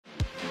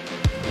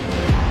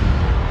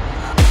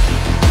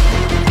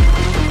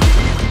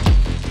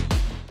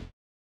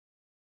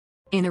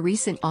In a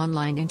recent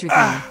online interview,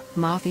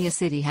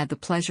 Mafiacity had the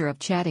pleasure of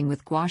chatting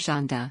with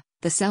Kaushanda,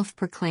 the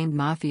self-proclaimed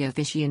mafia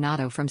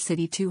aficionado from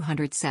City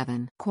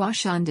 207.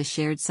 Kaushanda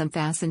shared some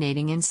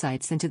fascinating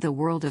insights into the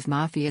world of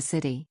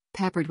Mafiacity,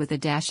 peppered with a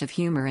dash of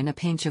humor and a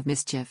pinch of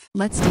mischief.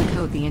 Let's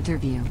decode the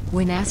interview.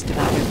 When asked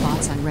about their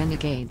thoughts on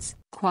Renegades,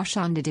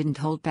 Kaushanda didn't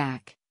hold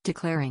back,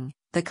 declaring,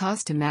 "The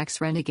cost to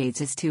max Renegades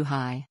is too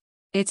high.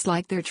 It's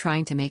like they're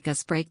trying to make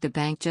us break the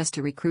bank just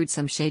to recruit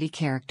some shady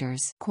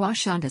characters."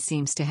 Kaushanda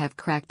seems to have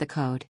cracked the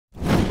code.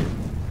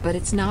 But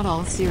it's not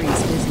all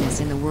serious business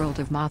in the world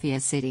of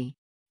Mafiacity.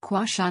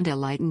 Kaushanda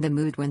lightened the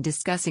mood when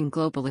discussing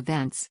global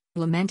events,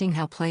 lamenting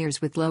how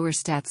players with lower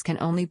stats can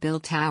only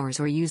build towers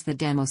or use the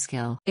demo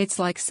skill. "It's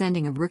like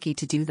sending a rookie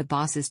to do the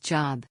boss's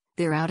job,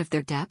 they're out of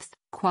their depth,"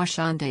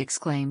 Kaushanda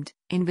exclaimed,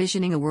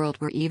 envisioning a world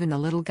where even the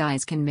little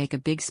guys can make a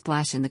big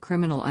splash in the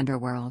criminal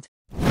underworld.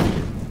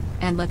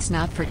 And let's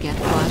not forget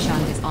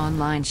Kaushanda's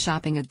online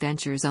shopping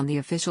adventures on the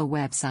official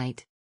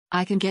website.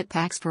 "I can get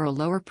packs for a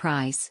lower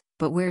price,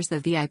 but where's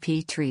the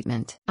VIP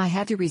treatment? I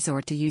had to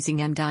resort to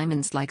using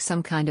M-diamonds like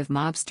some kind of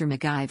mobster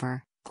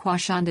MacGyver,"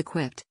 Kaushanda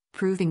quipped,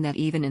 proving that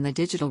even in the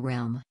digital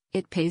realm,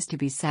 it pays to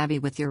be savvy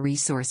with your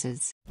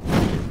resources.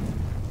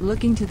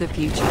 Looking to the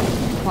future,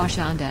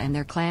 Kaushanda and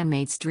their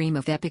clanmates dream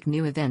of epic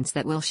new events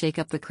that will shake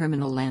up the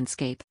criminal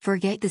landscape.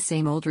 "Forget the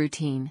same old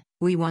routine,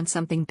 we want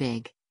something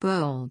big,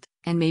 bold,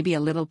 and maybe a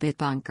little bit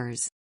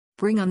bonkers.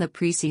 Bring on the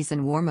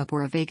preseason warm-up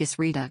or a Vegas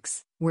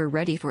Redux, we're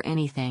ready for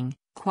anything,"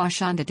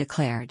 Kaushanda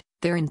declared,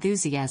 their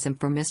enthusiasm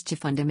for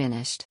mischief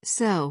undiminished.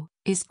 So,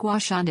 is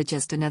Kaushanda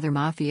just another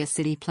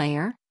Mafiacity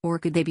player, or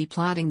could they be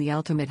plotting the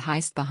ultimate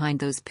heist behind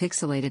those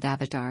pixelated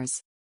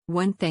avatars?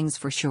 One thing's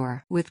for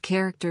sure. With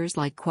characters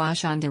like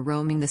Kaushanda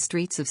roaming the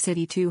streets of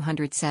City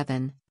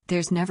 207,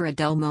 there's never a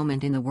dull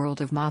moment in the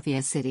world of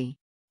Mafiacity.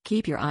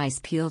 Keep your eyes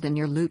peeled and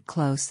your loot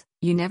close,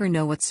 you never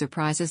know what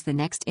surprises the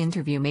next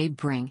interview may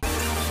bring.